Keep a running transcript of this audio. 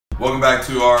Welcome back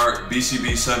to our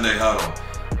BCB Sunday Huddle.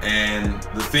 And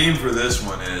the theme for this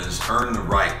one is earn the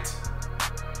right.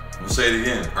 We'll say it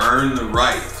again, earn the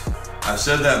right. I've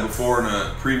said that before in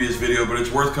a previous video, but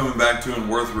it's worth coming back to and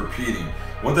worth repeating.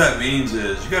 What that means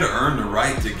is you got to earn the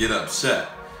right to get upset.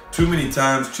 Too many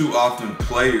times, too often,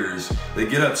 players, they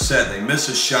get upset, they miss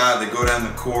a shot, they go down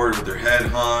the court with their head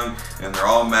hung, and they're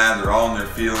all mad, they're all in their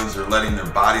feelings, they're letting their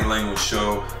body language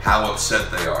show how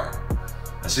upset they are.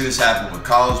 I see this happen with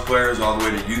college players all the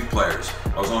way to youth players.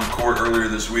 I was on court earlier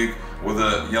this week with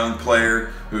a young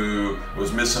player who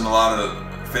was missing a lot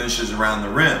of finishes around the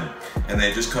rim, and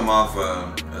they just come off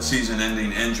a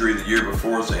season-ending injury the year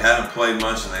before, so they hadn't played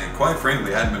much, and they, quite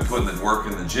frankly, hadn't been putting the work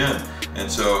in the gym.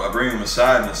 And so I bring him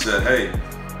aside and I said, "Hey,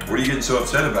 what are you getting so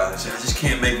upset about?" He said, "I just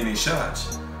can't make any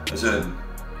shots." I said,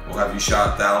 "Well, have you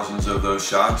shot thousands of those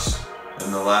shots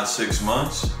in the last 6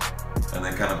 months?" And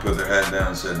they kind of put their head down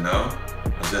and said, "No."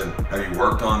 I said, "Have you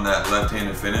worked on that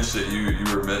left-handed finish that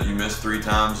you missed 3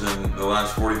 times in the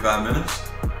last 45 minutes?"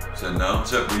 I said, "No." I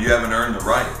said, "Well, you haven't earned the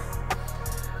right."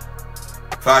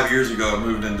 5 years ago, I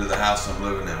moved into the house I'm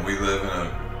living in. We live in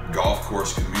a golf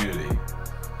course community.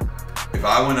 If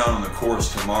I went out on the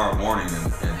course tomorrow morning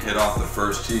and hit off the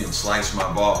first tee and sliced my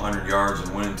ball 100 yards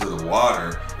and went into the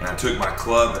water, and I took my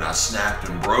club and I snapped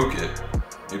and broke it,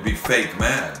 it'd be fake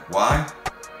mad. Why?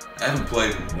 I haven't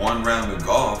played one round of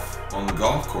golf on the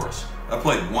golf course. I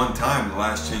played one time in the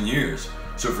last 10 years.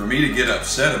 So for me to get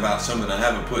upset about something I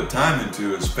haven't put time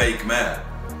into is fake mad.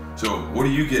 So what are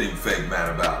you getting fake mad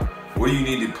about? What do you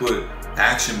need to put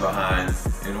action behind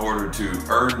in order to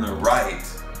earn the right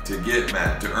to get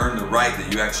mad, to earn the right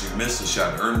that you actually missed the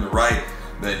shot, to earn the right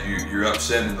that you're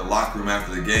upset in the locker room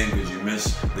after the game because you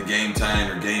missed the game-tying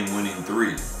or game-winning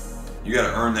 3? You got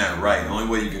to earn that right. The only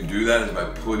way you can do that is by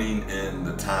putting in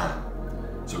the time.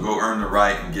 So go earn the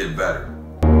right and get better.